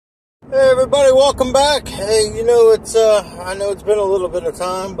Hey everybody, welcome back. Hey, I know it's been a little bit of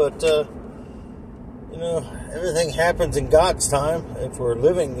time, but everything happens in God's time. If we're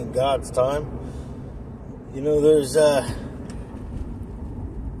living in God's time, there's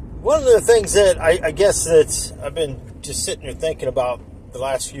one of the things that I guess that I've been just sitting here thinking about the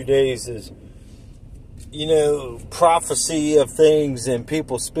last few days is, prophecy of things and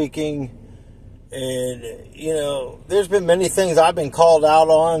people speaking. And, there's been many things I've been called out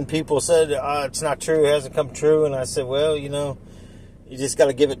on. People said, it's not true, it hasn't come true. And I said, well, you just got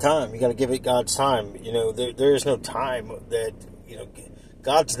to give it time. You got to give it God's time. There is no time that,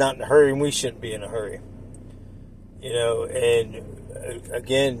 God's not in a hurry and we shouldn't be in a hurry. And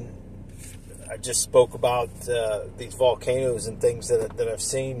again, I just spoke about these volcanoes and things that I've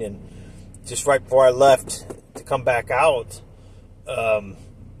seen. And just right before I left to come back out,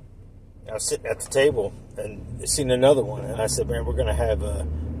 I was sitting at the table and seen another one, and I said, "Man, we're going to have a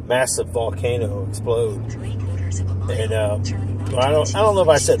massive volcano explode." And I don't know if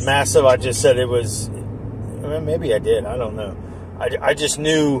I said massive. I just said it was. Maybe I did. I don't know. I just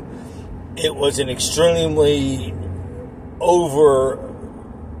knew it was an extremely over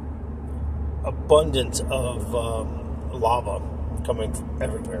abundance of lava coming from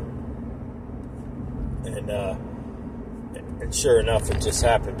everywhere, and sure enough, it just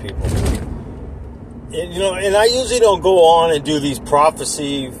happened, people. And I usually don't go on and do these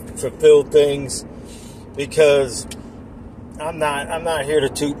prophecy fulfilled things because I'm not here to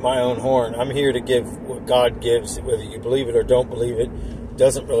toot my own horn. I'm here to give what God gives, whether you believe it or don't believe it.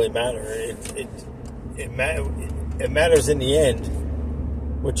 Doesn't really matter. It matters in the end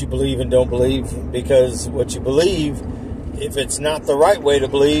what you believe and don't believe, because what you believe, if it's not the right way to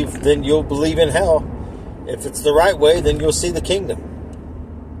believe, then you'll believe in hell. If it's the right way, then you'll see the kingdom.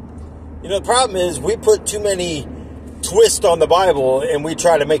 The problem is we put too many twists on the Bible and we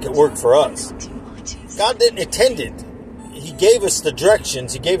try to make it work for us. God didn't intend it. He gave us the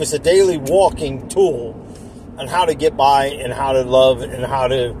directions. He gave us a daily walking tool on how to get by and how to love and how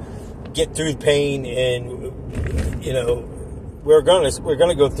to get through pain. And, we're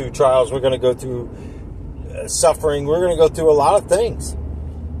gonna go through trials. We're going to go through suffering. We're going to go through a lot of things.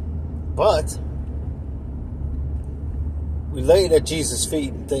 But we lay it at Jesus'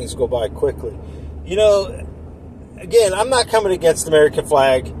 feet and things go by quickly. Again, I'm not coming against the American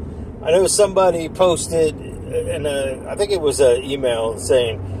flag. I know somebody posted, and I think it was an email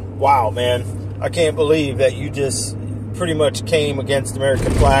saying, wow, man, I can't believe that you just pretty much came against the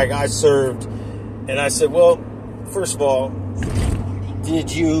American flag. I served. And I said, well, first of all,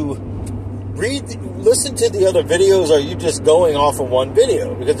 did you listen to the other videos, or are you just going off of one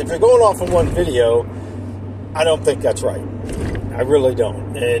video? Because if you're going off of one video, I don't think that's right. I really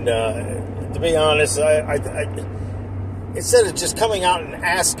don't. And to be honest, instead of just coming out and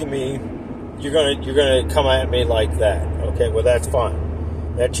asking me, you're gonna come at me like that. Okay, well that's fine.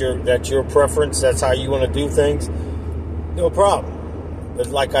 That's your preference. That's how you want to do things. No problem. But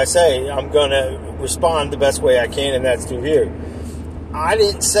like I say, I'm gonna respond the best way I can, and that's through here. I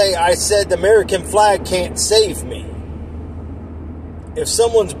said the American flag can't save me. If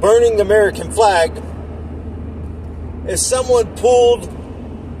someone's burning the American flag, if someone pulled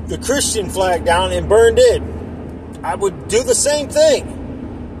the Christian flag down and burned it, I would do the same thing.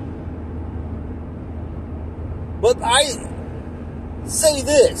 But I say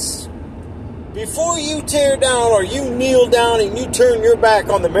this: before you tear down or you kneel down and you turn your back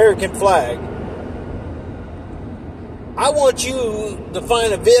on the American flag, I want you to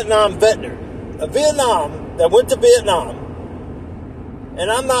find a Vietnam veteran, a Vietnam that went to Vietnam. And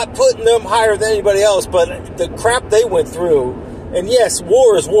I'm not putting them higher than anybody else, but the crap they went through, and yes,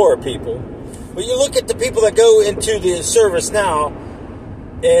 war is war, people. But you look at the people that go into the service now,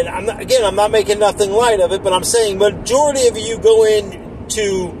 and I'm not making nothing light of it, but I'm saying majority of you go in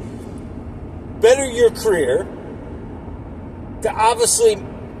to better your career, to obviously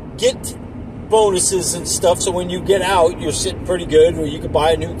get bonuses and stuff, so when you get out, you're sitting pretty good, where you can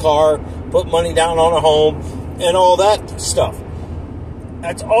buy a new car, put money down on a home, and all that stuff.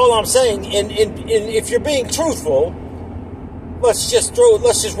 That's all I'm saying. And if you're being truthful, let's just roll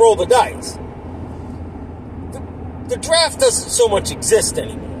the dice. The draft doesn't so much exist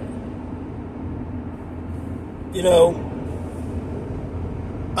anymore.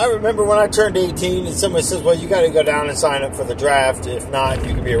 I remember when I turned 18 and somebody says, well, you got to go down and sign up for the draft. If not,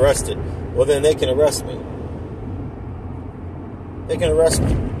 you can be arrested. Well, then they can arrest me. They can arrest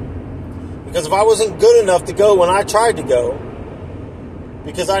me. Because if I wasn't good enough to go when I tried to go,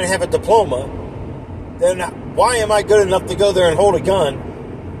 because I didn't have a diploma, then why am I good enough to go there and hold a gun?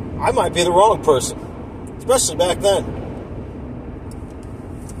 I might be the wrong person, especially back then.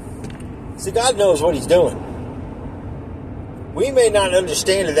 See, God knows what he's doing. We may not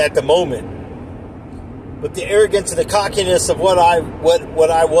understand it at the moment, but the arrogance and the cockiness of what I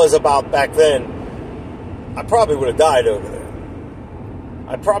was about back then, I probably would have died over there.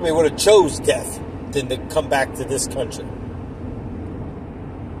 I probably would have chose death than to come back to this country.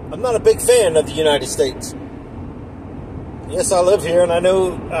 I'm not a big fan of the United States. Yes, I live here, and I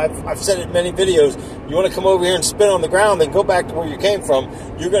know I've said it in many videos. You want to come over here and spit on the ground, then go back to where you came from.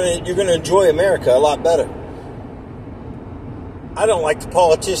 You're gonna enjoy America a lot better. I don't like the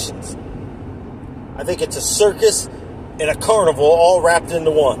politicians. I think it's a circus and a carnival all wrapped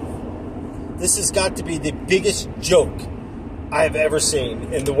into one. This has got to be the biggest joke I have ever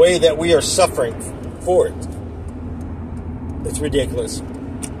seen, in the way that we are suffering for it. It's ridiculous.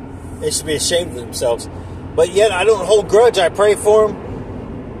 They should be ashamed of themselves. But yet I don't hold grudge. I pray for them.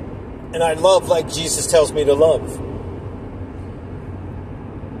 And I love like Jesus tells me to love.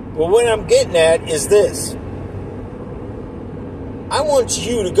 But what I'm getting at is this. I want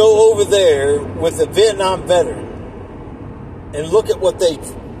you to go over there with a Vietnam veteran and look at what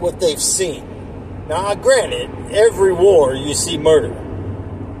they've seen. Now, granted, every war you see murder.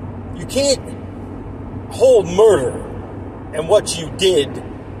 You can't hold murder and what you did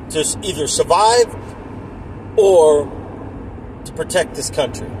to either survive or to protect this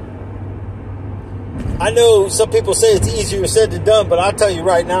country. I know some people say it's easier said than done, but I'll tell you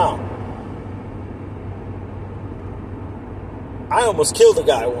right now, I almost killed a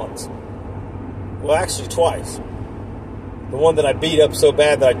guy once. Well, actually twice. The one that I beat up so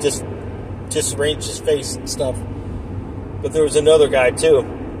bad that I just disarranged his face and stuff. But there was another guy too.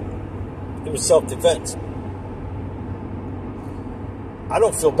 It was self-defense. I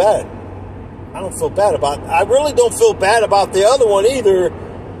don't feel bad. I really don't feel bad about the other one either,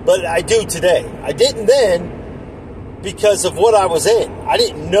 but I do today. I didn't then because of what I was in. I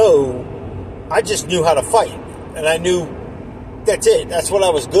didn't know. I just knew how to fight. And I knew that's it. That's what I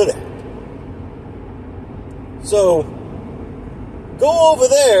was good at. So, go over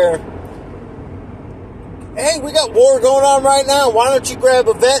there. Hey, we got war going on right now. Why don't you grab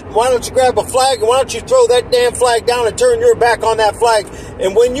a vet? Why don't you grab a flag? And why don't you throw that damn flag down and turn your back on that flag?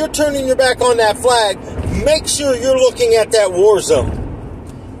 And when you're turning your back on that flag, make sure you're looking at that war zone.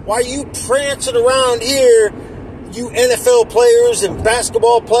 Why are you prancing around here, you NFL players and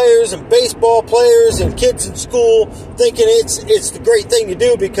basketball players and baseball players and kids in school, thinking it's the great thing to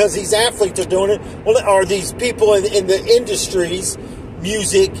do because these athletes are doing it? Well, are these people in the industries,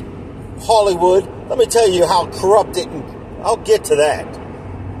 music, Hollywood? Let me tell you how corrupt it, and I'll get to that.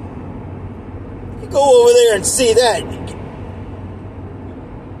 You go over there and see that.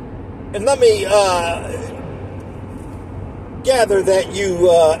 And let me gather that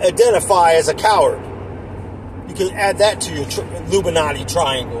you identify as a coward. You can add that to your Illuminati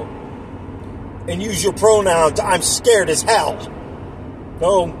triangle. And use your pronouns, I'm scared as hell.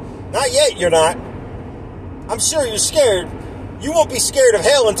 No, not yet you're not. I'm sure you're scared. You won't be scared of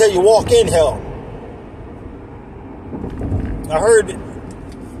hell until you walk in hell. I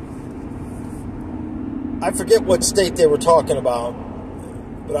forget what state they were talking about,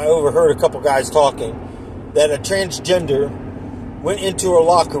 but I overheard a couple guys talking that a transgender went into her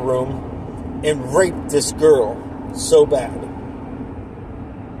locker room and raped this girl so bad.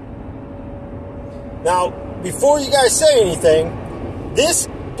 Now, before you guys say anything, this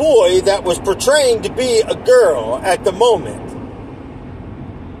boy that was portraying to be a girl at the moment,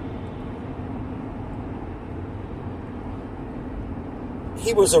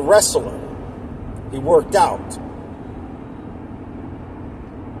 he was a wrestler. He worked out.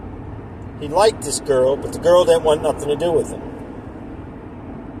 He liked this girl, but the girl didn't want nothing to do with him.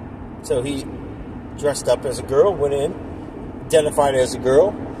 So he dressed up as a girl, went in, identified as a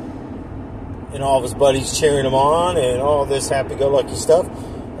girl, and all of his buddies cheering him on and all this happy-go-lucky stuff,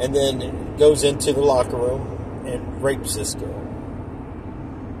 and then goes into the locker room and rapes this girl.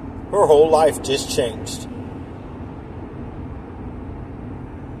 Her whole life just changed.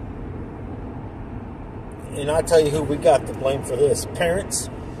 And I tell you who we got to blame for this. Parents.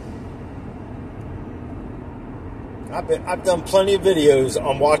 I've done plenty of videos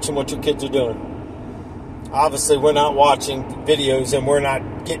on watching what your kids are doing. Obviously, we're not watching videos and we're not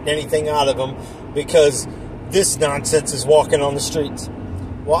getting anything out of them because this nonsense is walking on the streets.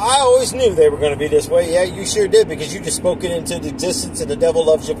 Well, I always knew they were going to be this way. Yeah, you sure did, because you just spoke it into existence and the devil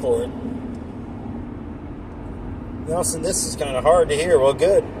loves you for it. Nelson, this is kind of hard to hear. Well,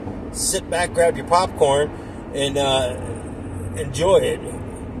 good. Sit back, grab your popcorn, and enjoy it.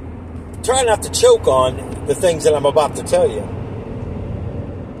 Try not to choke on the things that I'm about to tell you.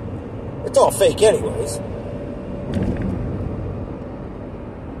 It's all fake anyways.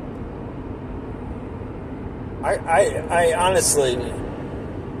 I honestly,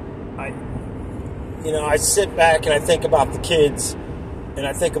 I sit back and I think about the kids, and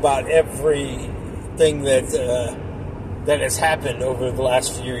I think about everything that has happened over the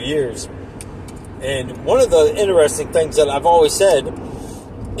last few years. And one of the interesting things that I've always said,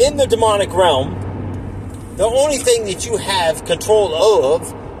 in the demonic realm, the only thing that you have control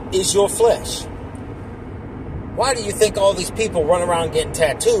of is your flesh. Why do you think all these people run around getting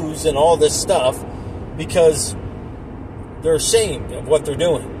tattoos and all this stuff? Because they're ashamed of what they're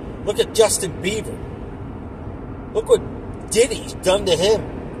doing. Look at Justin Bieber. Look what Diddy's done to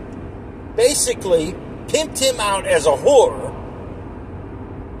him. Basically, pimped him out as a whore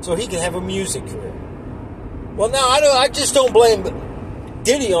so he can have a music career. Well, now I just don't blame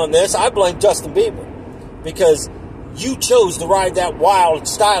Diddy on this. I blame Justin Bieber. Because you chose to ride that wild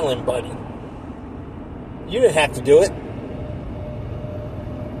styling, buddy. You didn't have to do it.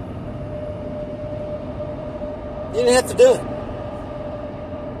 You didn't have to do it.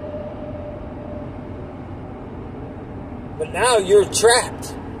 But now you're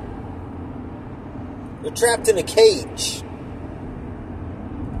trapped. You're trapped in a cage.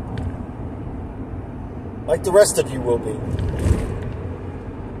 Like the rest of you will be.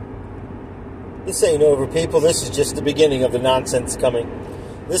 This ain't over, people. This is just the beginning of the nonsense coming.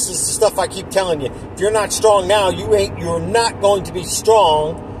 This is the stuff I keep telling you. If you're not strong now, you're not going to be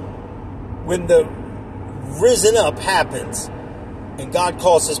strong when the risen up happens and God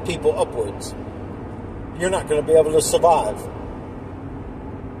calls his people upwards. You're not going to be able to survive.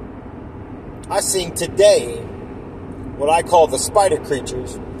 I seen today what I call the spider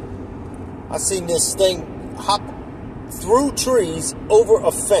creatures. I seen this thing hop through trees over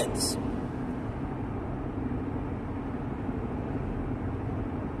a fence.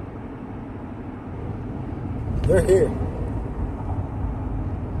 They're here.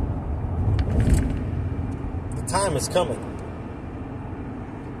 The time is coming.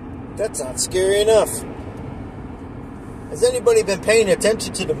 That's not scary enough. Has anybody been paying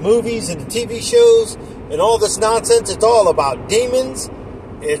attention to the movies and the TV shows and all this nonsense? It's all about demons.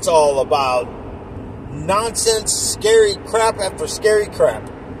 It's all about nonsense, scary crap after scary crap.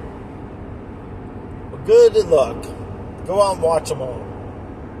 Well, good luck. Go out and watch them all.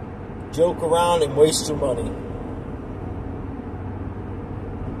 Joke around and waste your money.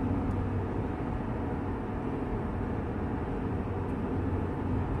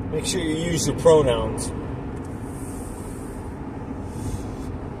 Make sure you use your pronouns.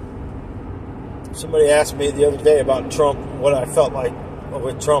 Somebody asked me the other day about Trump, what I felt like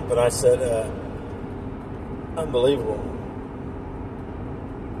with Trump, and I said, unbelievable.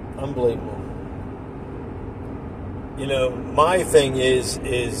 Unbelievable. You know, my thing is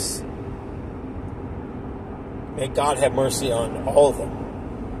may God have mercy on all of them.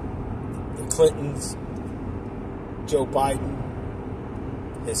 The Clintons, Joe Biden,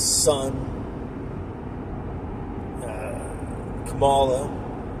 his son, Kamala.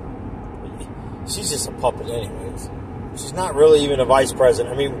 She's just a puppet anyways. She's not really even a vice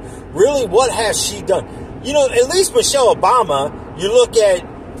president. I mean, really, what has she done? You know, at least Michelle Obama, you look at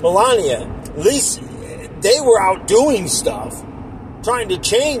Melania, at least they were out doing stuff, trying to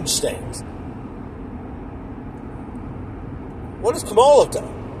change things. What has Kamala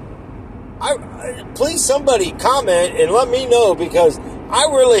done? Please, somebody comment and let me know, because I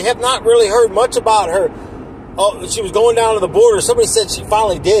really have not really heard much about her. Oh, she was going down to the border. Somebody said she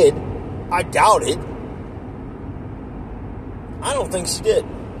finally did. I doubt it. I don't think she did.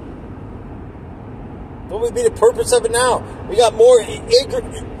 What would be the purpose of it now? We got more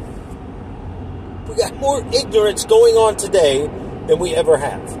ignorance going on today than we ever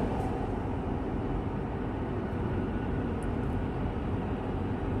have.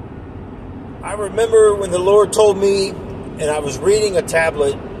 I remember when the Lord told me, and I was reading a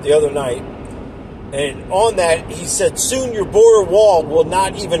tablet the other night, and on that he said, soon your border wall will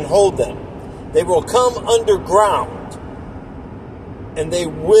not even hold them. They will come underground, and they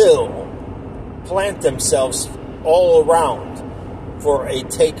will plant themselves all around for a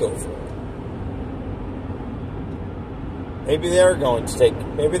takeover. Maybe they are going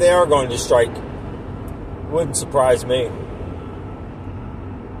to strike. Wouldn't surprise me.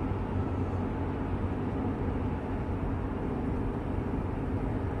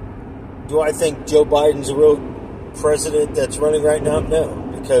 Do I think Joe Biden's a real president that's running right now? No,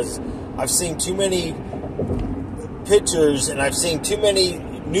 because I've seen too many pictures and I've seen too many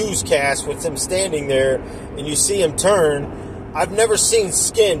newscasts with him standing there, and you see him turn. I've never seen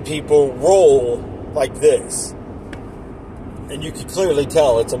skin people roll like this, and you can clearly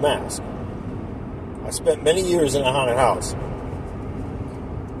tell it's a mask. I spent many years in a haunted house.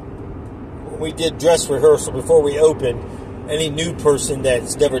 we did dress rehearsal before we opened, any new person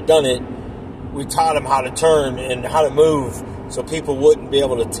that's never done it, we taught them how to turn and how to move so people wouldn't be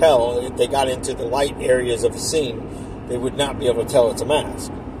able to tell if they got into the light areas of the scene. They would not be able to tell it's a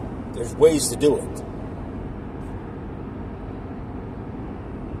mask. There's ways to do it.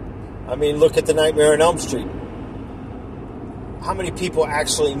 I mean, look at the Nightmare on Elm Street. How many people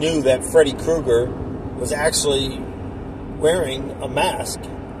actually knew that Freddy Krueger was actually wearing a mask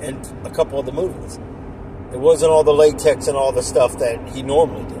in a couple of the movies? It wasn't all the latex and all the stuff that he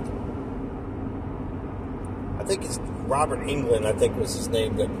normally did. I think it's Robert Englund, I think was his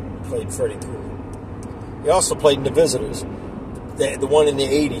name, that played Freddy Krueger. He also played in The Visitors, the one in the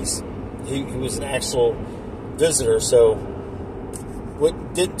 80s. He was an actual visitor, so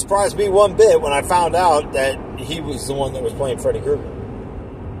it didn't surprise me one bit when I found out that he was the one that was playing Freddy Krueger.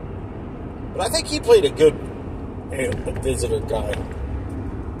 But I think he played a good visitor guy.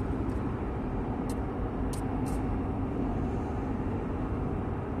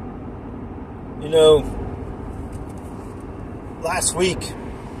 You know, last week,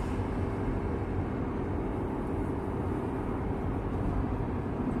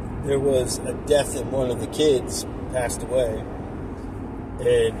 there was a death in one of the kids, passed away,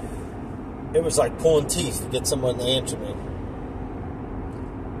 and it was like pulling teeth to get someone to answer me.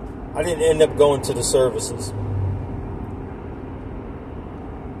 I didn't end up going to the services.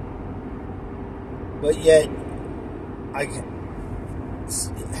 But yet, I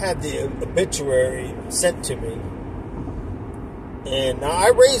had the obituary sent to me. And now I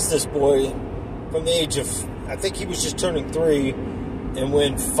raised this boy from the age of, I think he was just turning 3. And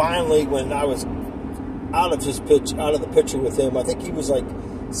when I was out of the picture with him, I think he was like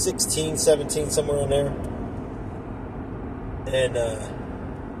 16, 17, somewhere in there. And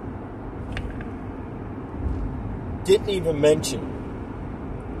didn't even mention.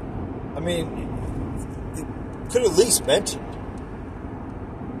 I mean, could at least mention.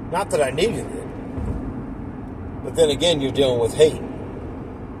 Not that I needed it. But then again, you're dealing with hate.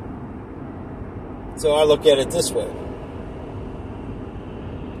 So I look at it this way.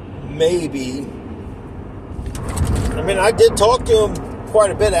 Maybe, I mean, I did talk to him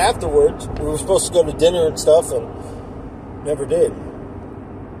quite a bit afterwards. We were supposed to go to dinner and stuff, and never did.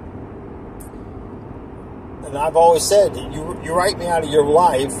 And I've always said, you write me out of your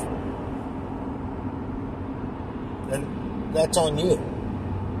life, and that's on you.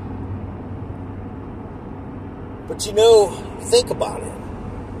 But you know, think about it.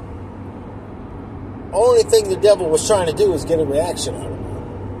 Only thing the devil was trying to do was get a reaction out of me.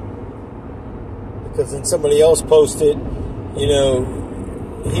 Because then somebody else posted, you know,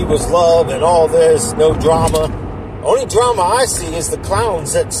 he was love and all this, no drama. Only drama I see is the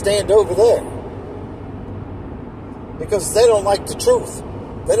clowns that stand over there. Because they don't like the truth.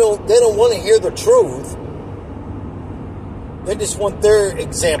 They don't want to hear the truth. They just want their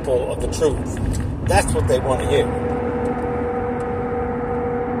example of the truth. That's what they want to hear.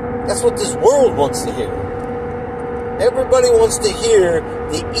 That's what this world wants to hear. Everybody wants to hear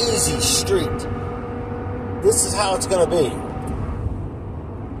the easy street. This is how it's going to be.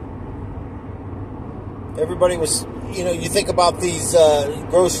 Everybody was, you know, you think about these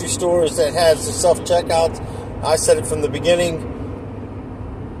grocery stores that has the self-checkouts. I said it from the beginning.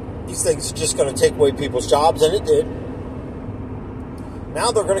 These things are just going to take away people's jobs, and it did.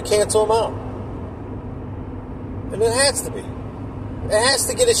 Now they're going to cancel them out. And it has to be. It has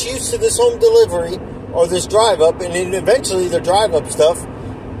to get us used to this home delivery or this drive-up, and then eventually their drive-up stuff,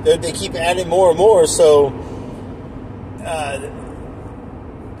 they keep adding more and more, so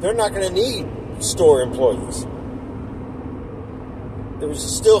they're not going to need store employees. There was a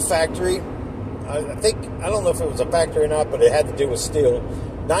steel factory. I don't know if it was a factory or not, but it had to do with steel.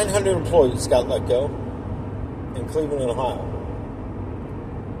 900 employees got let go in Cleveland, Ohio.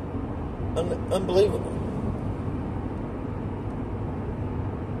 Unbelievable.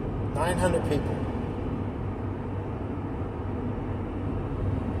 900 people.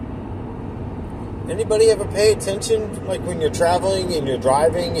 Anybody ever pay attention, like when you're traveling and you're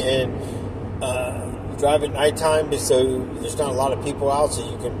driving and you drive at nighttime so there's not a lot of people out, so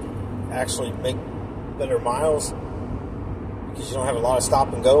you can actually make better miles because you don't have a lot of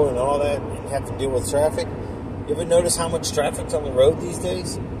stop and go and all that and have to deal with traffic? You ever notice how much traffic's on the road these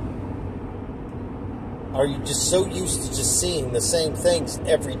days? Are you just so used to just seeing the same things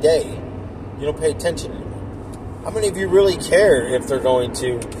every day, you don't pay attention anymore? How many of you really care if they're going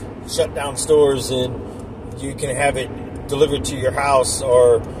to shut down stores and you can have it delivered to your house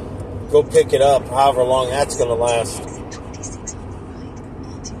or go pick it up, however long that's going to last?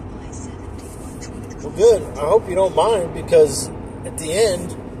 Well, good. I hope you don't mind, because at the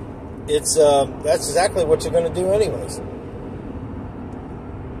end, that's exactly what you're going to do anyways.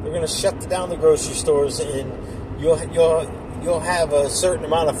 They're going to shut down the grocery stores, and you'll have a certain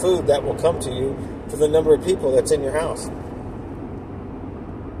amount of food that will come to you for the number of people that's in your house.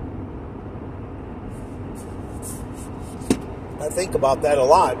 I think about that a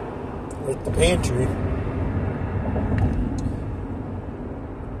lot with the pantry.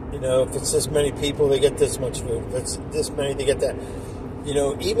 You know, if it's this many people, they get this much food. If it's this many, they get that. You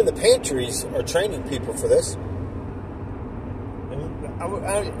know, even the pantries are training people for this. And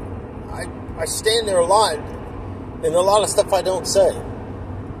I stand there a lot, and a lot of stuff I don't say.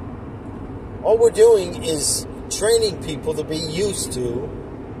 All we're doing is training people to be used to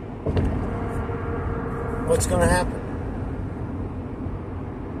what's going to happen.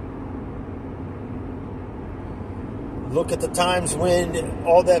 Look at the times when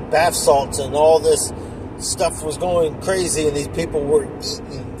all that bath salts and all this stuff was going crazy, and these people were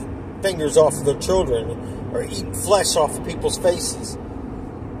eating fingers off of their children or eating flesh off of people's faces.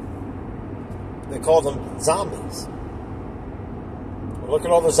 They call them zombies. Look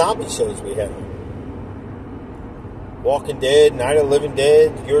at all the zombie shows we have. Walking Dead, Night of the Living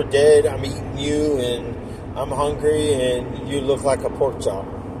Dead, You're Dead, I'm eating you, and I'm hungry, and you look like a pork chop.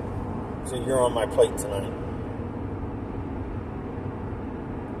 So you're on my plate tonight.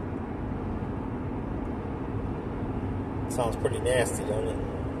 Sounds pretty nasty, don't it?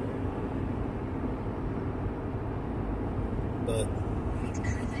 But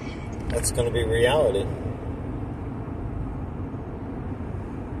that's going to be reality.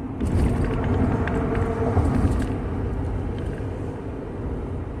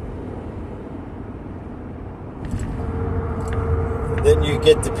 Then you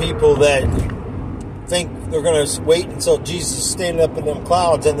get the people that think they're going to wait until Jesus is standing up in them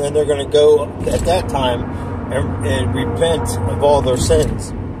clouds, and then they're going to go at that time and repent of all their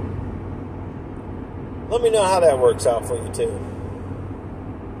sins. Let me know how that works out for you too.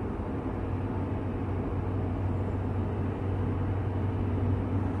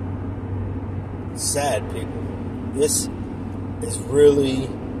 Sad, people. This is really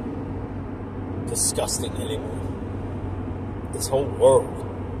disgusting anymore. This whole world.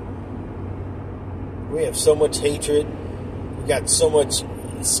 We have so much hatred. We got so much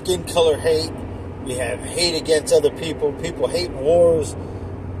skin color hate. We have hate against other people. People hate wars.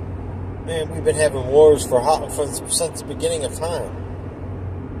 Man, we've been having wars since the beginning of time.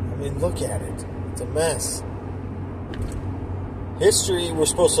 I mean, look at it. It's a mess. History, we're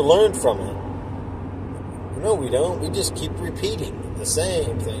supposed to learn from it. No, we don't. We just keep repeating the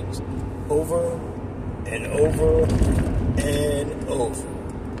same things over and over and over.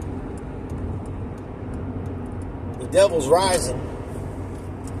 The devil's rising.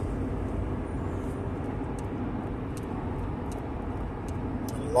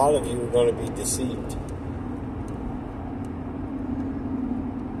 A lot of you are going to be deceived.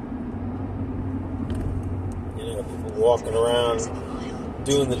 You know, people walking around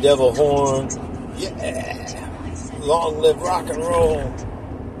doing the devil horn. Yeah, long live rock and roll.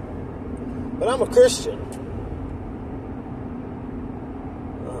 But I'm a Christian.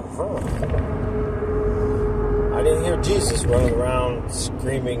 I didn't hear Jesus running around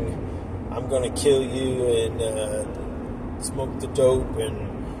screaming, I'm going to kill you, and smoke the dope and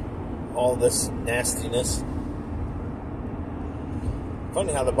all this nastiness.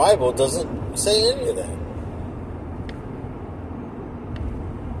 Funny how the Bible doesn't say any of that.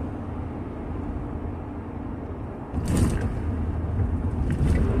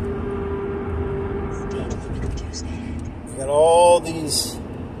 We got all these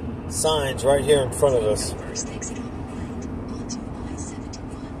signs right here in front of us.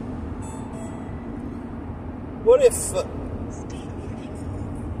 What if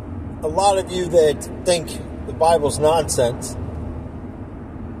a lot of you that think the Bible's nonsense,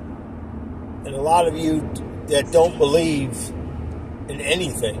 and a lot of you that don't believe in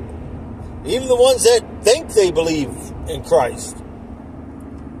anything, even the ones that think they believe in Christ,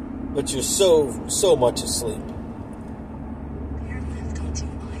 but you're so much asleep.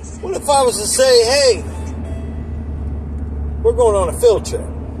 What if I was to say, hey, we're going on a field trip,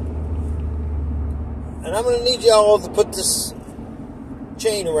 and I'm going to need y'all to put this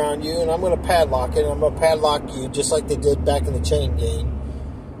chain around you, and I'm going to padlock it, and I'm going to padlock you just like they did back in the chain game,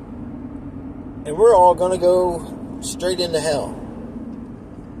 and we're all going to go straight into hell.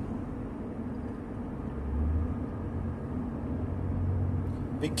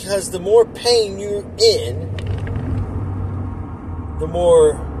 Because the more pain you're in, the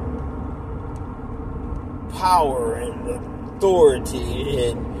more power and authority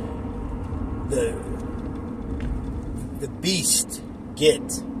and the beast get.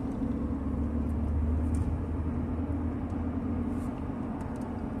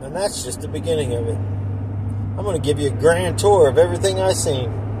 And that's just the beginning of it. I'm going to give you a grand tour of everything I've seen.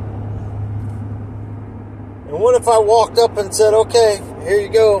 And what if I walked up and said, okay, here you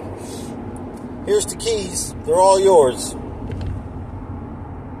go. Here's the keys. They're all yours.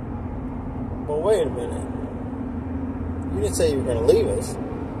 Well, wait a minute. You didn't say you were going to leave us.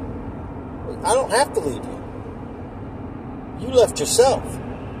 I don't have to leave you. You left yourself.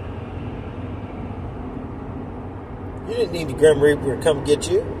 You didn't need the Grim Reaper to come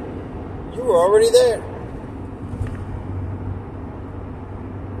get you. You were already there.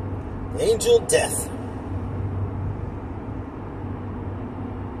 Angel of Death.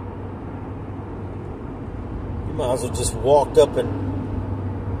 You might as well just walked up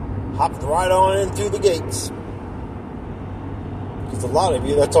and hopped right on in through the gates. Because a lot of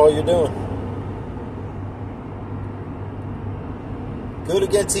you, that's all you're doing. Good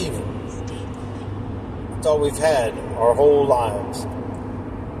against evil. That's all we've had our whole lives.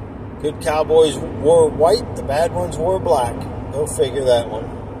 Good cowboys wore white, the bad ones wore black. Go figure that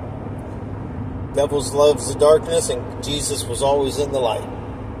one. Devils loves the darkness, and Jesus was always in the light.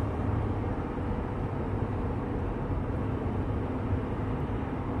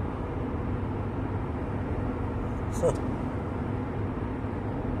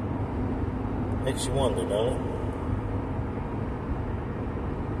 Makes you wonder, don't it?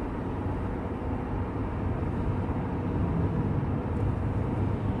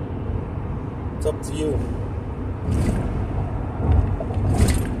 It's up to you.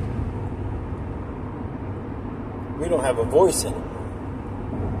 We don't have a voice in it.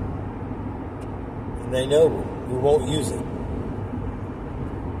 And they know we won't use it.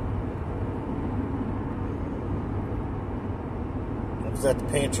 I was at the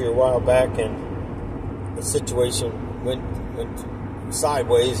pantry a while back and the situation went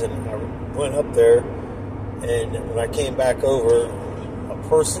sideways, and I went up there, and when I came back over, a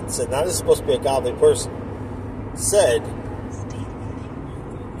person said, now this is supposed to be a godly person, said,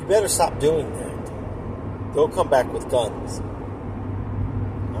 you better stop doing that. They'll come back with guns.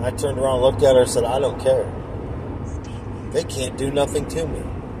 And I turned around and looked at her and said, I don't care. They can't do nothing to me.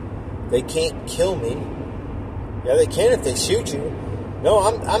 They can't kill me. Yeah, they can if they shoot you. No,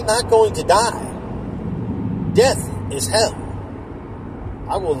 I'm not going to die. Death is hell.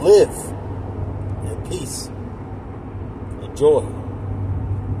 I will live in peace and joy.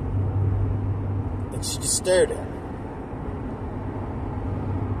 And she just stared at me.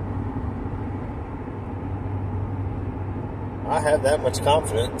 I have that much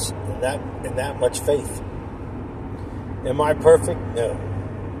confidence and that much faith. Am I perfect? No.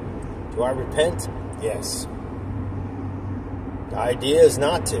 Do I repent? Yes. The idea is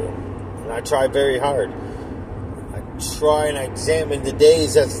not to. And I try very hard. I try and I examine the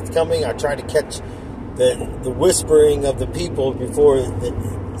days that's coming. I try to catch the whispering of the people before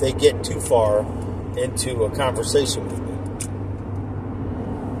they get too far into a conversation with me.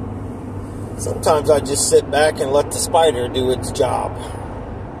 Sometimes I just sit back and let the spider do its job.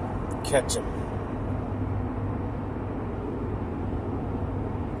 Catch him.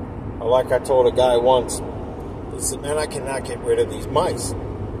 Like I told a guy once, he said, man, I cannot get rid of these mice.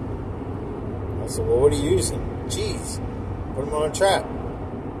 I said, well, what are you using? Cheese. Put them on a trap.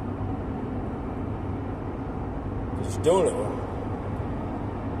 Because you're doing it wrong.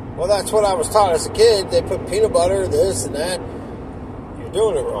 Well, that's what I was taught as a kid. They put peanut butter, this and that. You're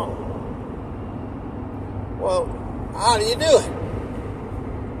doing it wrong. Well, how do you do it?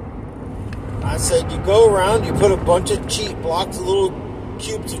 I said, you go around, you put a bunch of cheese blocks, little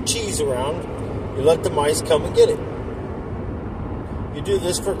cubes of cheese around, you let the mice come and get it. You do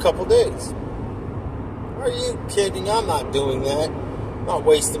this for a couple days. Are you kidding? I'm not doing that. I'm not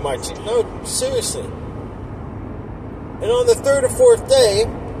wasting my cheese. No, seriously. And on the third or fourth day,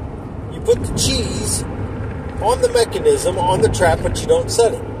 you put the cheese on the mechanism, on the trap, but you don't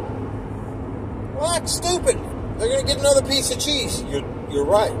set it. Well, that's stupid. They're going to get another piece of cheese. You're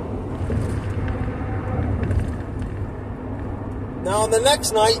right. Now, on the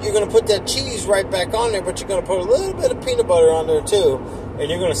next night, you're going to put that cheese right back on there, but you're going to put a little bit of peanut butter on there, too, and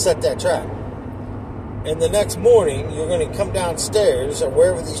you're going to set that trap. And the next morning, you're going to come downstairs, or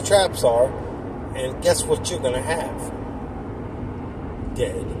wherever these traps are, and guess what you're going to have?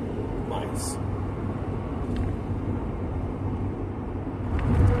 Dead mice.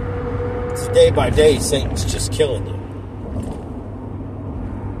 It's day by day, Satan's just killing you.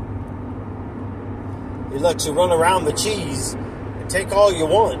 He lets you run around the cheese and take all you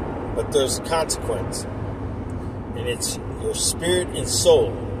want, but there's a consequence. And it's your spirit and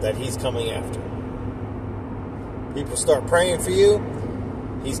soul that he's coming after. People start praying for you,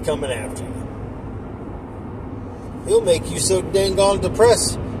 he's coming after you. He'll make you so dang on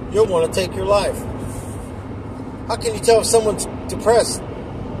depressed, you'll want to take your life. How can you tell if someone's depressed?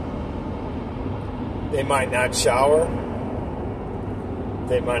 They might not shower.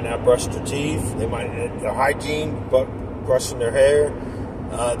 They might not brush their teeth. They might their hygiene, but brushing their hair.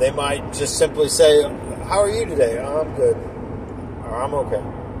 They might just simply say, "How are you today?" "Oh, I'm good," or "I'm okay."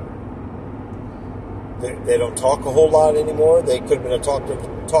 They don't talk a whole lot anymore. They could have been a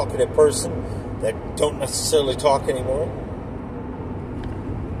talkative person that don't necessarily talk anymore.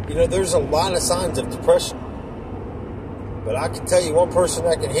 You know, there's a lot of signs of depression. But I can tell you one person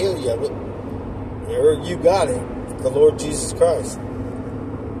that can heal you of it. Or you got it. The Lord Jesus Christ.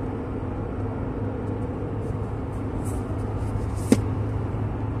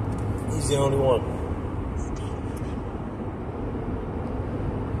 He's the only one.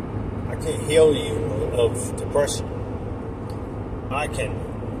 I can't heal you of depression. I can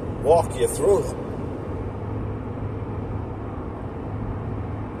walk you through it.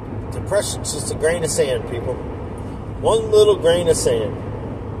 Depression's just a grain of sand, people. One little grain of sand.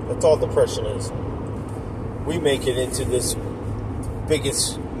 That's all depression is. We make it into this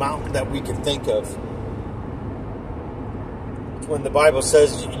biggest mountain that we can think of. When the Bible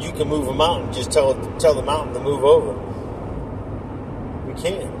says you can move a mountain, just tell the mountain to move over. We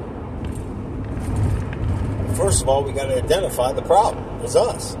can't. First of all, we got to identify the problem. It's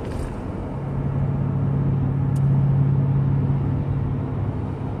us.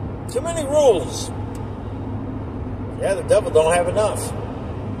 Too many rules. Yeah, the devil don't have enough.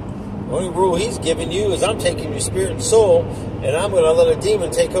 The only rule he's giving you is I'm taking your spirit and soul, and I'm going to let a demon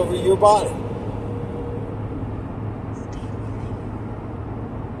take over your body.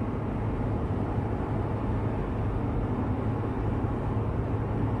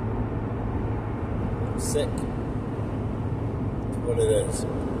 Sick. What it is.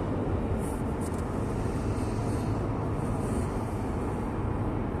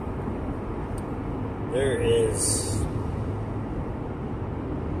 There is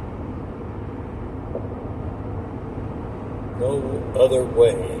no other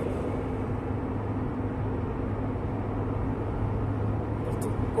way of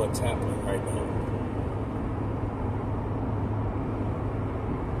what's happening right now.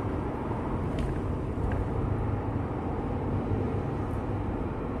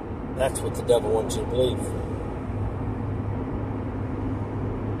 That's what the devil wants you to believe.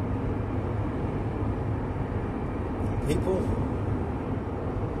 People,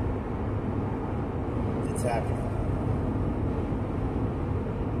 it's happening.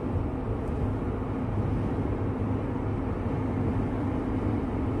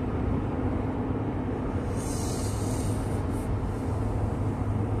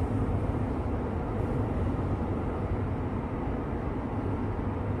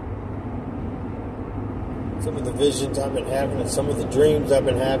 Some of the visions I've been having and some of the dreams I've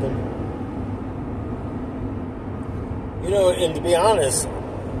been having. You know, and to be honest,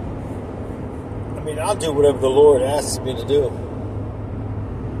 I mean, I'll do whatever the Lord asks me to do.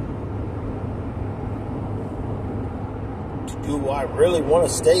 Do I really want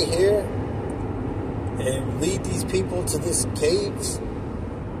to stay here and lead these people to this caves?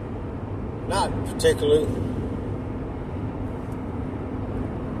 Not particularly.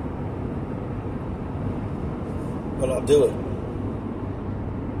 But I'll do it.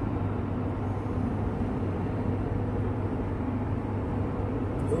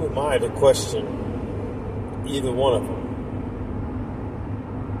 Who am I to question either one of them?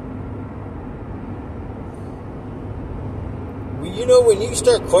 Well, you know, when you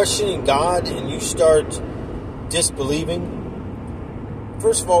start questioning God and you start disbelieving,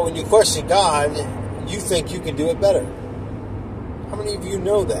 first of all, when you question God, you think you can do it better. How many of you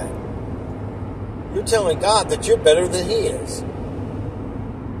know that? You're telling God that you're better than He is.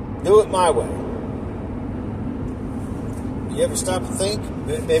 Do it my way. You ever stop and think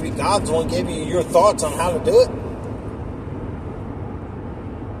that maybe God's the one gave you your thoughts on how to do it?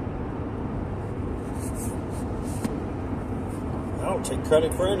 I don't take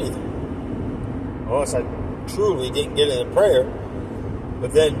credit for anything. Unless I truly didn't get it in prayer.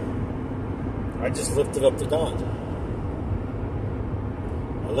 But then I just lift it up to God.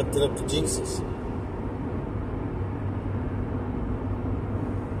 I lift it up to Jesus.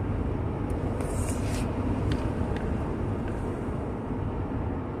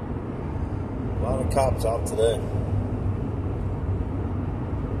 A lot of cops out today.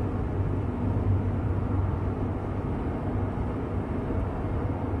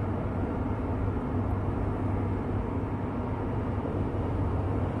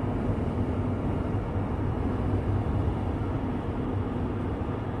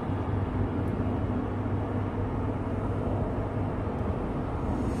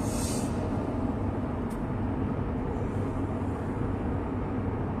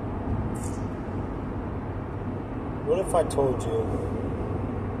 if I told you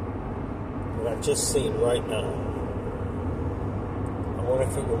what I've just seen right now? I wonder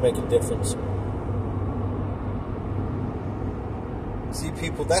if it would make a difference. See,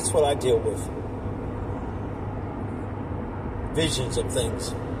 people, that's what I deal with. Visions of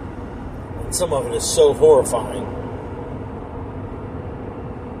things. And some of it is so horrifying.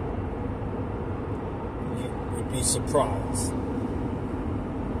 You'd be surprised.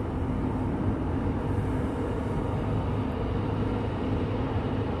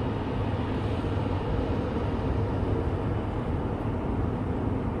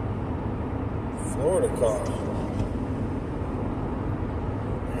 Florida car.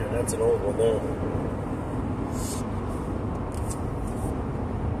 Man, that's an old one there.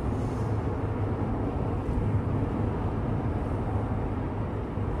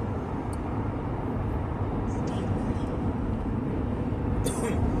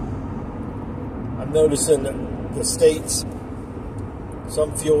 I'm noticing the states,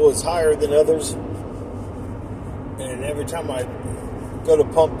 some fuel is higher than others. And every time I go to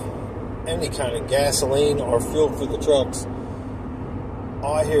pump any kind of gasoline or fuel for the trucks,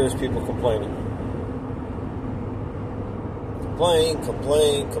 all I hear is people complaining. Complain.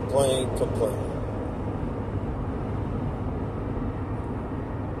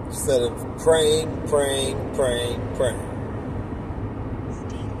 Instead of praying.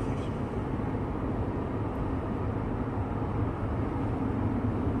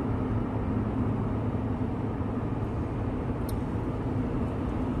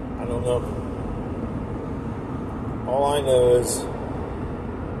 I don't know. All I know is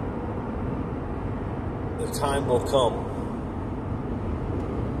the time will come.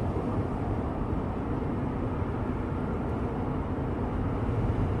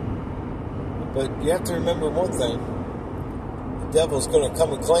 But you have to remember one thing. The devil's going to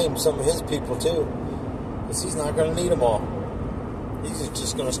come and claim some of his people too. Because he's not going to need them all. He's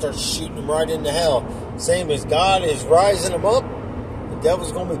just going to start shooting them right into hell. Same as God is rising them up, the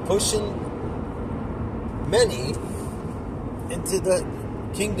devil's going to be pushing many into the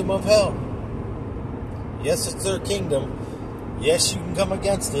kingdom of hell. Yes, it's their kingdom. Yes, you can come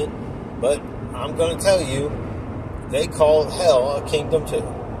against it. But I'm going to tell you, they call hell a kingdom too.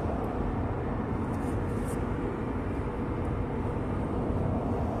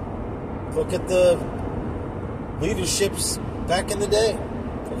 Look at the leaderships back in the day.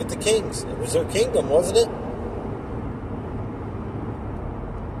 Look at the kings. It was their kingdom, wasn't it?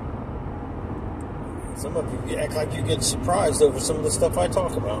 Some of you act like you get surprised over some of the stuff I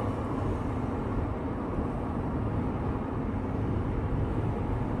talk about.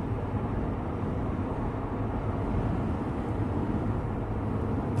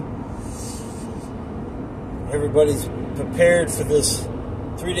 Everybody's prepared for this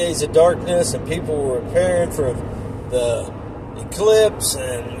 3 days of darkness, and people were preparing for the eclipse,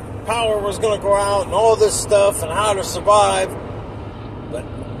 and power was going to go out, and all this stuff, and how to survive. But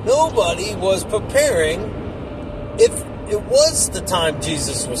nobody was preparing if it was the time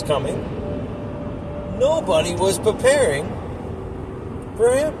Jesus was coming. Nobody was preparing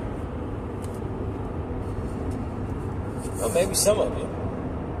for him. Well, maybe some of you.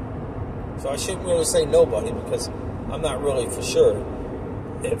 So I shouldn't really say nobody, because I'm not really for sure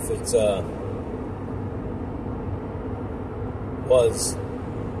if it's was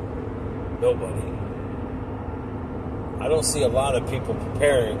nobody. I don't see a lot of people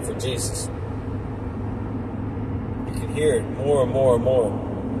preparing for Jesus. You can hear it more and more and more.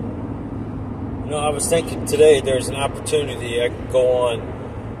 You know, I was thinking today there's an opportunity I could go on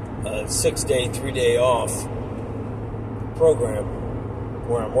a 6-day, 3-day off program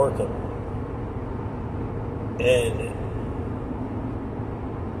where I'm working. And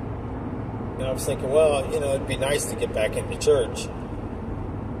I was thinking, well, you know, it'd be nice to get back into church.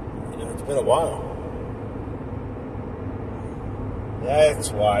 You know, it's been a while.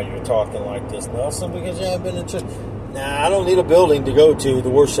 That's why you're talking like this, Nelson, because you haven't been in church. Nah, I don't need a building to go to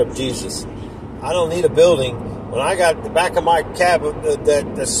worship Jesus. I don't need a building. When I got the back of my cab,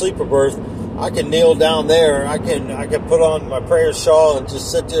 that sleeper berth, I can kneel down there. I can put on my prayer shawl and just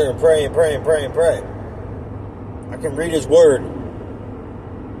sit there and pray. I can read His Word.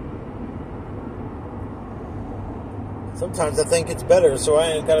 Sometimes I think it's better, so I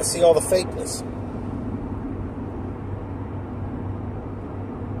ain't got to see all the fakeness.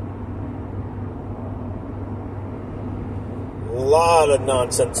 A lot of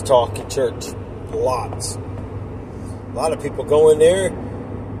nonsense talk in church. Lots. A lot of people go in there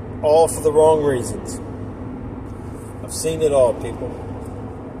all for the wrong reasons. I've seen it all, people.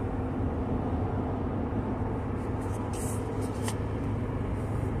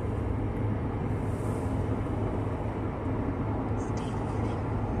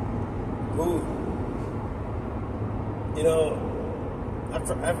 who, you know,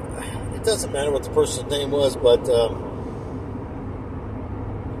 it doesn't matter what the person's name was, but I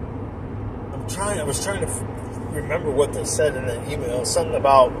was trying to remember what they said in that email. Something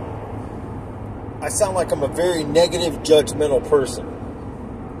about, I sound like I'm a very negative, judgmental person.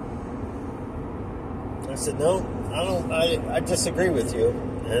 I said, no, I don't. I disagree with you,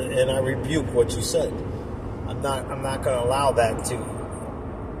 and I rebuke what you said. I'm not going to allow that to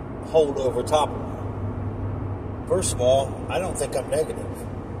hold over top of me. First of all, I don't think I'm negative.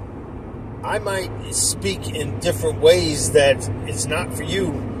 I might speak in different ways that it's not for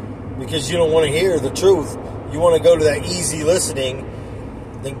you because you don't want to hear the truth. You want to go to that easy listening,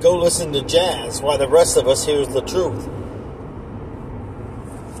 then go listen to jazz while the rest of us hears the truth.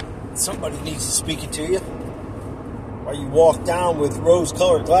 Somebody needs to speak it to you. While you walk down with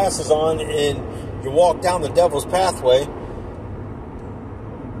rose-colored glasses on and you walk down the devil's pathway,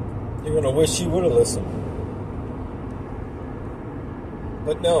 you're going to wish you would have listened.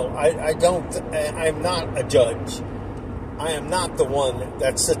 But no, I don't. I'm not a judge. I am not the one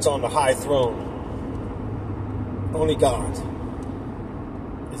that sits on the high throne. Only God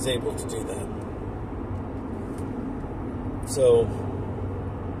is able to do that. So,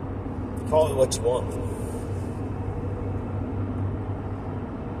 call it what you want.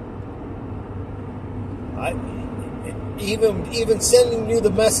 Even sending you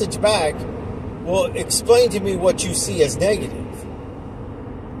the message back will explain to me what you see as negative.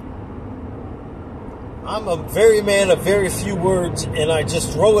 I'm a very man of very few words, and I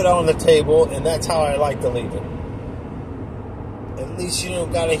just throw it on the table, and that's how I like to leave it. At least you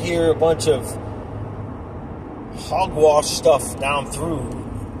don't got to hear a bunch of hogwash stuff down through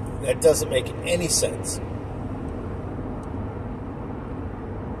that doesn't make any sense.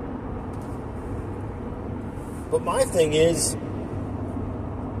 But my thing is,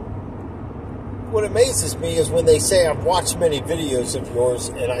 what amazes me is when they say, I've watched many videos of yours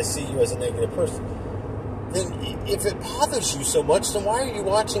and I see you as a negative person. Then if it bothers you so much, then why are you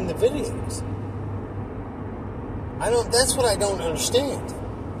watching the videos? That's what I don't understand.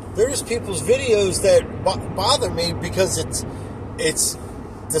 There's people's videos that bother me because it's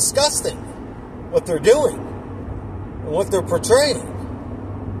disgusting what they're doing and what they're portraying.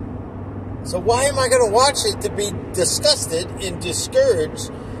 So why am I going to watch it to be disgusted and discouraged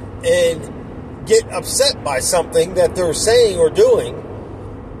and get upset by something that they're saying or doing?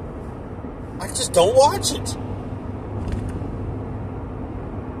 I just don't watch it.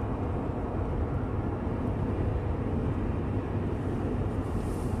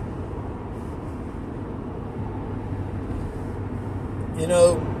 You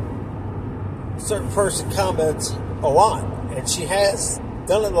know, a certain person comments a lot, and she has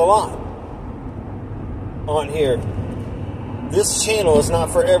done it a lot on here. This channel is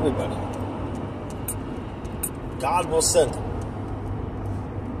not for everybody. God will send it.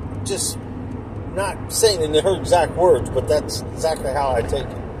 Just not saying in her exact words, but that's exactly how I take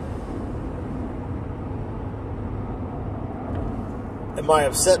it. Am I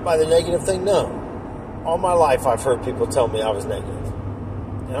upset by the negative thing? No. All my life I've heard people tell me I was negative.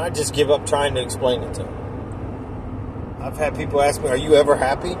 And I just give up trying to explain it to them. I've had people ask me, are you ever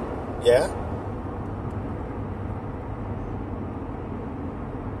happy? Yeah.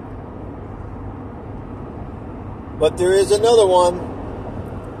 But there is another one.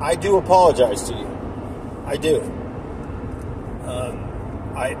 I do apologize to you. I do.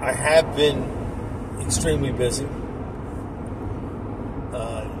 I have been extremely busy.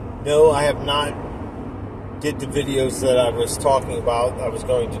 No, I have not did the videos that I was talking about I was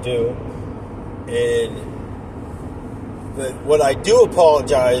going to do. But what I do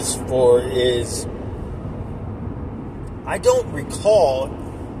apologize for is I don't recall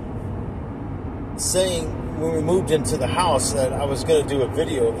saying when we moved into the house that I was going to do a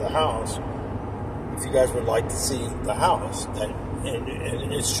video of the house. If you guys would like to see the house, and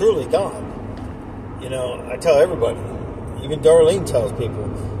it's truly gone. You know, I tell everybody, even Darlene tells people,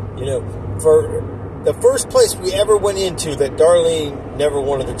 you know, for the first place we ever went into that Darlene never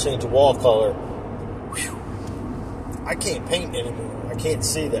wanted to change a wall color, I can't paint anymore. I can't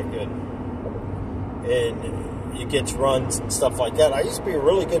see that good. And it gets runs and stuff like that. I used to be a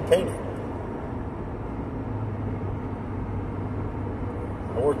really good painter.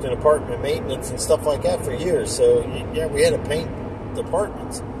 I worked in apartment maintenance and stuff like that for years. So, yeah, we had to paint the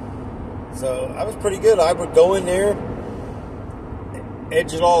apartments. So, I was pretty good. I would go in there,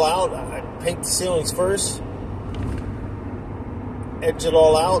 edge it all out. I'd paint the ceilings first, edge it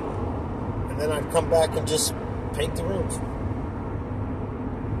all out, and then I'd come back and just paint the rooms.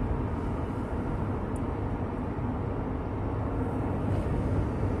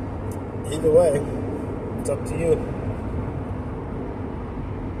 Either way, it's up to you.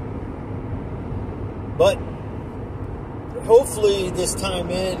 But hopefully this time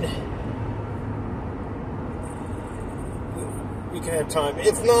in, we can have time.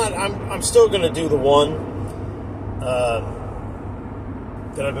 If not, I'm still going to do the one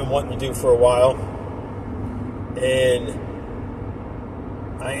that I've been wanting to do for a while. And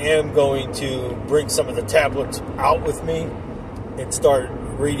I am going to bring some of the tablets out with me and start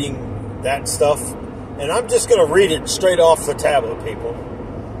reading that stuff. And I'm just going to read it straight off the tablet, people.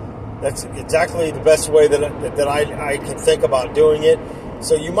 That's exactly the best way that I can think about doing it.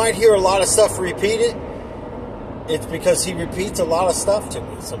 So you might hear a lot of stuff repeated. It's because he repeats a lot of stuff to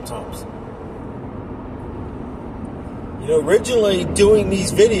me sometimes. You know, originally doing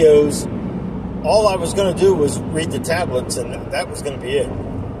these videos, all I was going to do was read the tablets, and that was going to be it.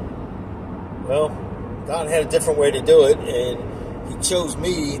 Well, God had a different way to do it, and He chose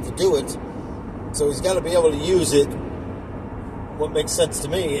me to do it. So He's got to be able to use it what makes sense to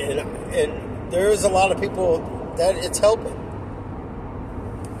me, and there is a lot of people that it's helping,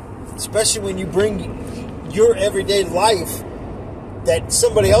 especially when you bring your everyday life that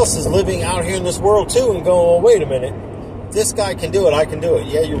somebody else is living out here in this world too, and going, well, wait a minute, this guy can do it, I can do it.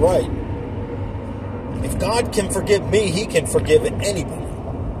 Yeah, you're right. If God can forgive me, He can forgive anybody,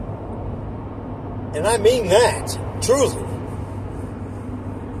 and I mean that truly.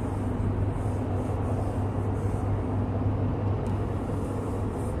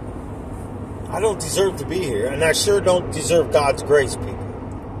 I don't deserve to be here, and I sure don't deserve God's grace, people.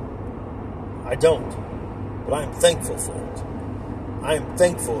 I don't. But I am thankful for it. I am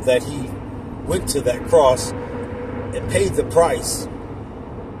thankful that He went to that cross and paid the price.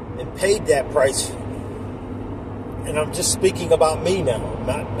 And paid that price. And I'm just speaking about me now,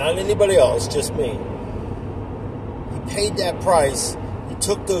 not anybody else, just me. He paid that price. He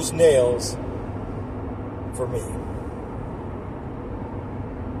took those nails for me.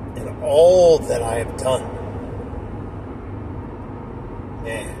 And all that I have done.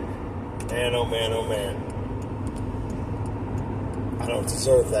 Man, oh man, oh man. I don't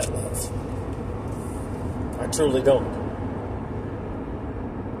deserve that love. I truly don't.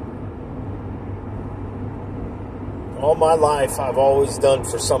 All my life, I've always done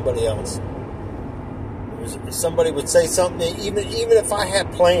for somebody else. If somebody would say something, even if I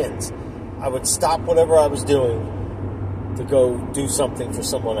had plans, I would stop whatever I was doing to go do something for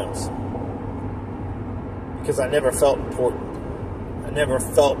someone else. Because I never felt important. I never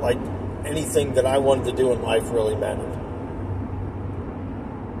felt like anything that I wanted to do in life really mattered.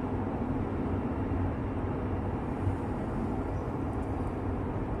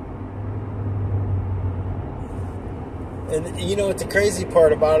 And you know what the crazy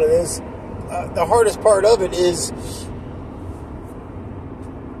part about it is? The hardest part of it is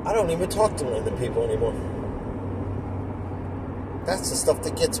I don't even talk to random people anymore. That's the stuff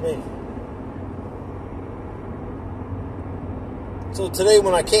that gets me. So today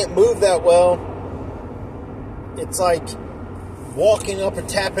when I can't move that well, it's like walking up and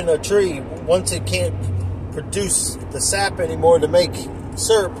tapping a tree. Once it can't produce the sap anymore to make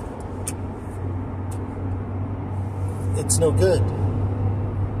syrup, it's no good.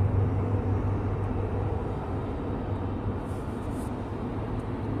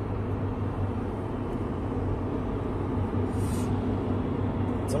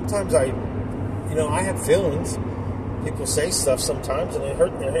 Sometimes I have feelings. People say stuff sometimes, and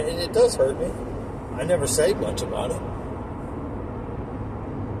it does hurt me. I never say much about it.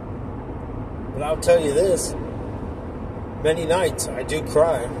 But I'll tell you this. Many nights I do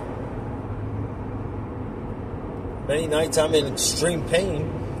cry. Many nights I'm in extreme pain.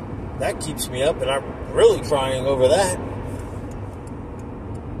 That keeps me up, and I'm really crying over that.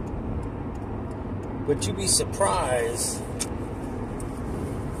 But you'd be surprised.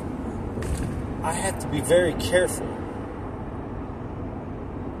 I have to be very careful.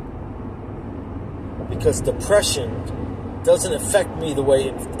 Because depression doesn't affect me the way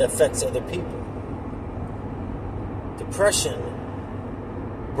it affects other people. Depression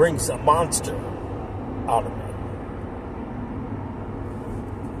brings a monster out of me.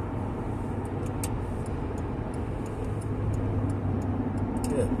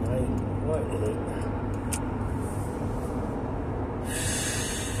 Good night. What is it?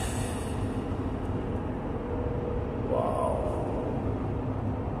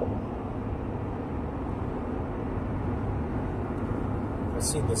 I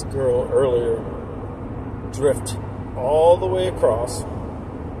seen this girl earlier drift all the way across.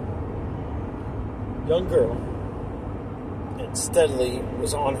 Young girl. And steadily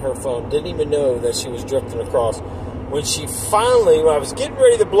was on her phone. Didn't even know that she was drifting across. when I was getting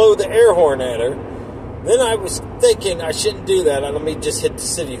ready to blow the air horn at her, then I was thinking I shouldn't do that. Let me just hit the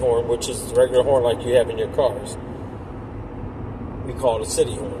city horn, which is the regular horn like you have in your cars. We call it a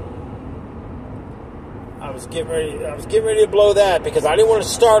city horn. I was getting ready to blow that because I didn't want to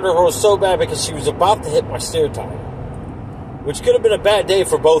start her so bad because she was about to hit my steer tire, which could have been a bad day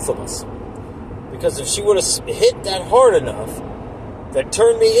for both of us. Because if she would have hit that hard enough that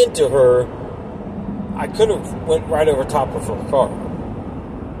turned me into her, I could have went right over top of her car.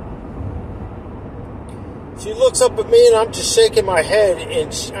 She looks up at me and I'm just shaking my head,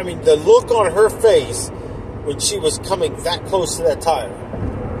 and the look on her face when she was coming that close to that tire,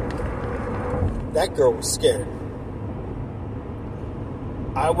 that girl was scared.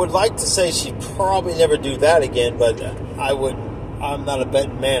 I would like to say she'd probably never do that again, but I'm not a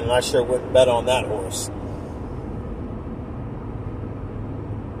betting man, and I sure wouldn't bet on that horse.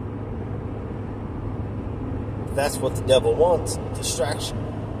 That's what the devil wants, distraction.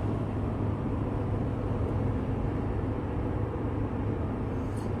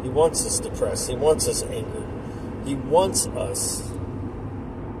 He wants us depressed. He wants us angered. He wants us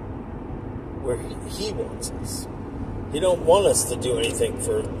where he wants us. He don't want us to do anything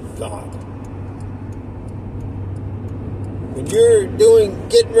for God. When you're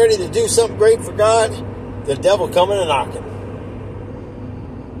getting ready to do something great for God, the devil coming and knocking.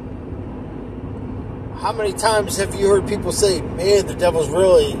 How many times have you heard people say, man, the devil's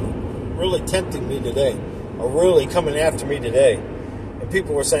really, really tempting me today, or really coming after me today? And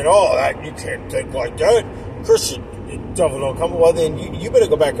people were saying, oh, you can't think like that. Christian, the devil don't come. Well, then you better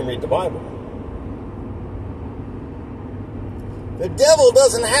go back and read the Bible. The devil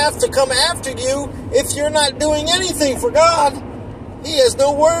doesn't have to come after you if you're not doing anything for God. He has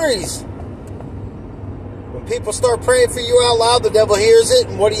no worries. When people start praying for you out loud, the devil hears it,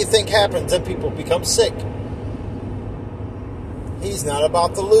 and what do you think happens? Then people become sick. He's not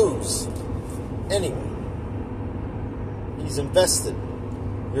about to lose anyone. He's invested.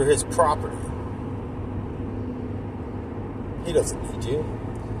 You're his property. He doesn't need you.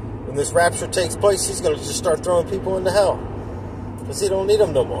 When this rapture takes place, he's going to just start throwing people into hell. Because he don't need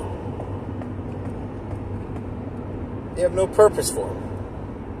them no more. You have no purpose for him.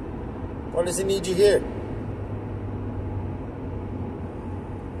 Why does he need you here?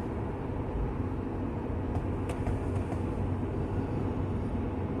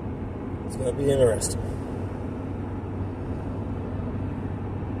 It's going to be interesting.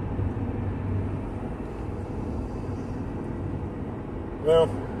 Well,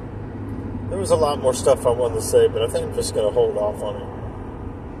 there was a lot more stuff I wanted to say, but I think I'm just going to hold off on it.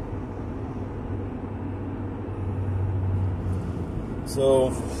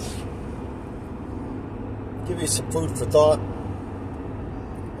 So, give you some food for thought.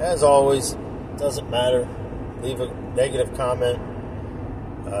 As always, doesn't matter. Leave a negative comment.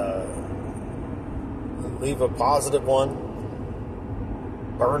 Leave a positive one.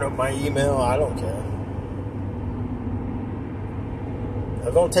 Burn up my email. I don't care. Now,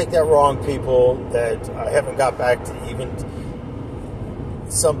 don't take that wrong, people, that I haven't got back to even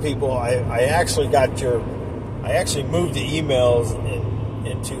some people. I actually moved the emails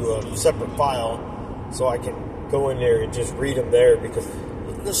into a separate file so I can go in there and just read them there, because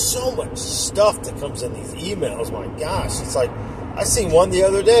there's so much stuff that comes in these emails. My gosh, it's like, I seen one the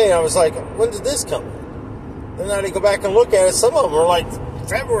other day and I was like, when did this come in? Then I had to go back and look at it. Some of them are like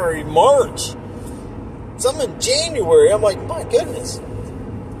February, March. Some in January. I'm like, my goodness.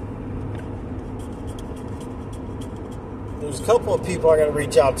 There's a couple of people I got to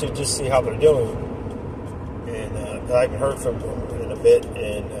reach out to just see how they're doing. And I haven't heard from them in a bit.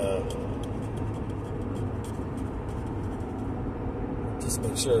 And just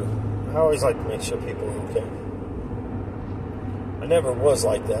make sure. I always like to make sure people are okay. I never was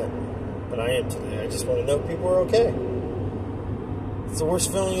like that, but I am today. I just want to know people are okay. It's the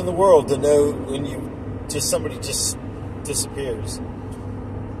worst feeling in the world to know when somebody just disappears.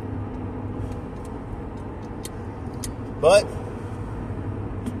 But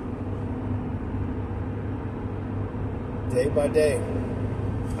day by day,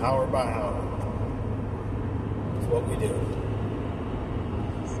 hour by hour, is what we do.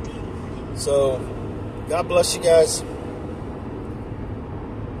 So, God bless you guys.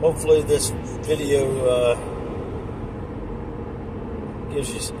 Hopefully this video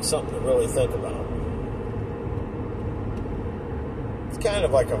gives you something to really think about. It's kind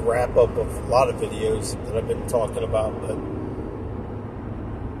of like a wrap-up of a lot of videos that I've been talking about, but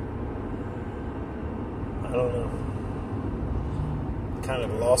I don't know. Kind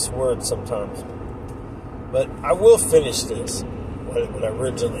of lost words sometimes. But I will finish this.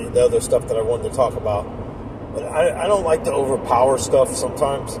 The other stuff that I wanted to talk about. But I don't like to overpower stuff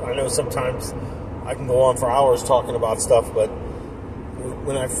sometimes. I know sometimes I can go on for hours talking about stuff, but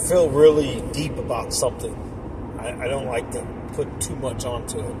when I feel really deep about something, I don't like to put too much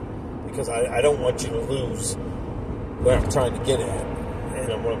onto it, because I don't want you to lose what I'm trying to get at.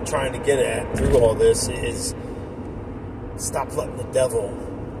 And what I'm trying to get at through all this is stop letting the devil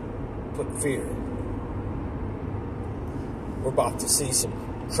put fear. We're about to see some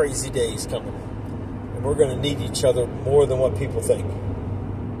crazy days coming. And we're going to need each other more than what people think.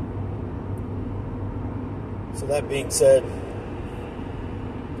 So that being said,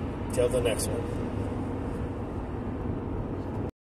 till the next one.